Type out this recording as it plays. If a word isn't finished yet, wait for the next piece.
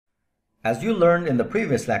As you learned in the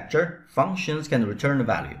previous lecture, functions can return a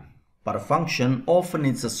value, but a function often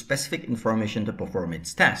needs a specific information to perform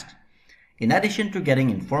its task. In addition to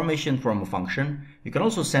getting information from a function, you can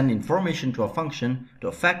also send information to a function to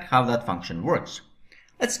affect how that function works.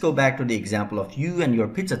 Let's go back to the example of you and your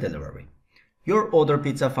pizza delivery. Your order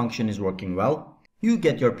pizza function is working well. You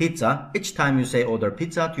get your pizza each time you say order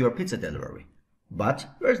pizza to your pizza delivery. But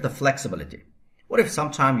where's the flexibility? What if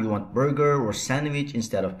sometime you want burger or sandwich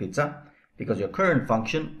instead of pizza? Because your current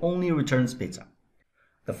function only returns pizza.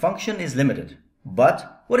 The function is limited.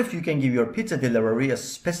 But what if you can give your pizza delivery a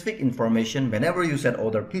specific information whenever you said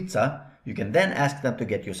order pizza? You can then ask them to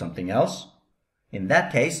get you something else. In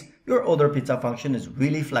that case, your order pizza function is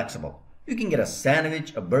really flexible. You can get a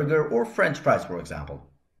sandwich, a burger, or French fries, for example.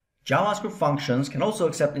 JavaScript functions can also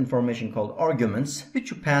accept information called arguments, which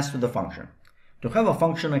you pass to the function. To have a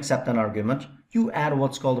function accept an argument, you add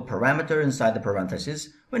what's called a parameter inside the parentheses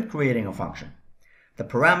when creating a function. The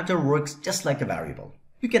parameter works just like a variable.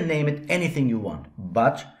 You can name it anything you want,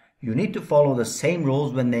 but you need to follow the same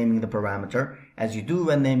rules when naming the parameter as you do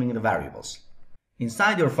when naming the variables.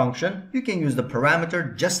 Inside your function, you can use the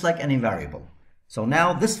parameter just like any variable. So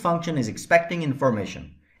now this function is expecting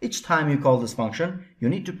information. Each time you call this function, you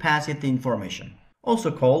need to pass it the information,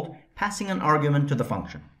 also called passing an argument to the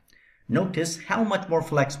function. Notice how much more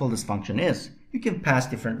flexible this function is. You can pass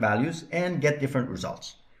different values and get different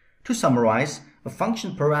results. To summarize, a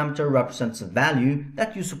function parameter represents a value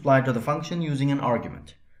that you supply to the function using an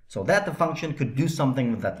argument, so that the function could do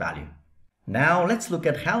something with that value. Now let's look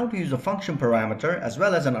at how to use a function parameter as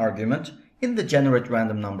well as an argument in the generate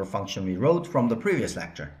random number function we wrote from the previous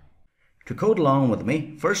lecture. To code along with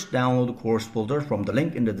me, first download the course folder from the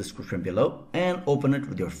link in the description below and open it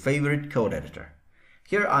with your favorite code editor.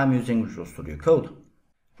 Here I'm using Visual Studio Code.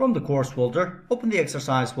 From the course folder, open the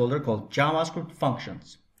exercise folder called JavaScript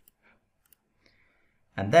Functions.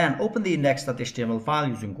 And then open the index.html file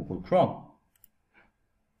using Google Chrome.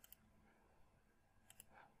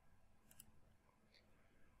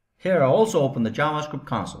 Here I'll also open the JavaScript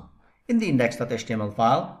console. In the index.html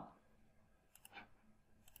file,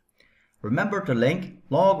 remember to link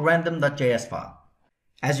lograndom.js file.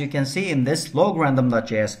 As you can see in this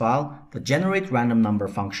lograndom.js file, the generate random number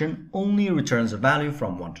function only returns a value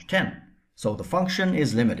from 1 to 10. So the function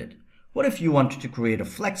is limited. What if you wanted to create a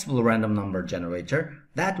flexible random number generator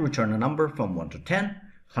that return a number from 1 to 10,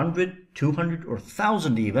 100, 200, or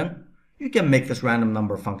 1000 even? You can make this random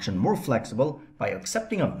number function more flexible by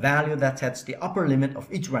accepting a value that sets the upper limit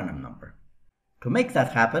of each random number. To make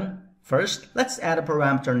that happen, first, let's add a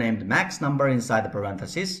parameter named max number inside the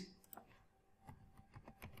parentheses.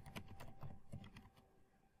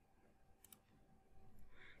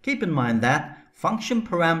 Keep in mind that function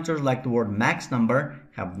parameters like the word max number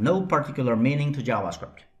have no particular meaning to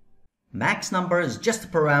JavaScript. Max number is just a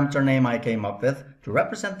parameter name I came up with to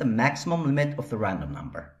represent the maximum limit of the random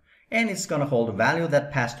number. And it's going to hold a value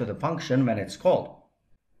that passed to the function when it's called.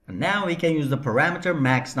 And now we can use the parameter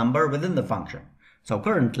max number within the function. So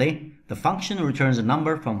currently, the function returns a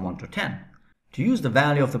number from 1 to 10. To use the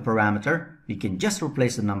value of the parameter, we can just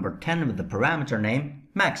replace the number 10 with the parameter name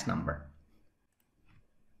max number.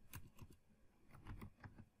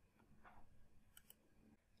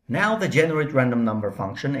 Now the generate random number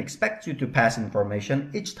function expects you to pass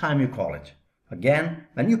information each time you call it. Again,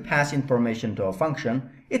 when you pass information to a function,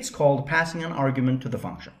 it's called passing an argument to the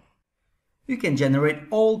function. You can generate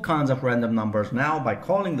all kinds of random numbers now by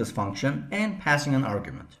calling this function and passing an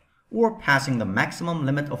argument, or passing the maximum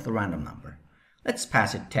limit of the random number. Let's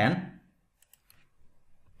pass it 10.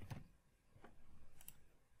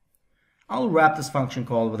 I'll wrap this function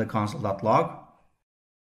call with a console.log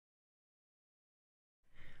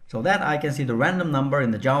so that I can see the random number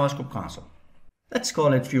in the JavaScript console. Let's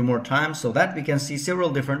call it a few more times so that we can see several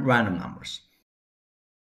different random numbers.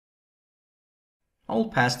 I'll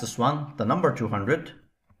pass this one, the number 200,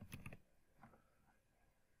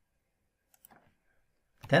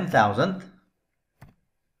 10,000,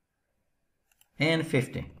 and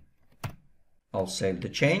 50. I'll save the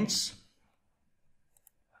change,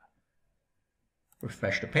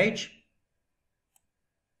 refresh the page.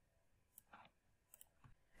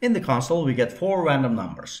 In the console, we get 4 random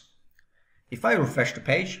numbers. If I refresh the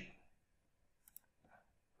page,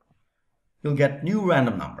 you'll get new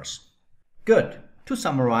random numbers. Good. To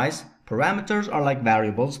summarize, parameters are like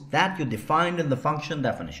variables that you defined in the function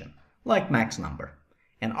definition, like max number.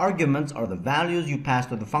 And arguments are the values you pass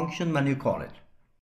to the function when you call it.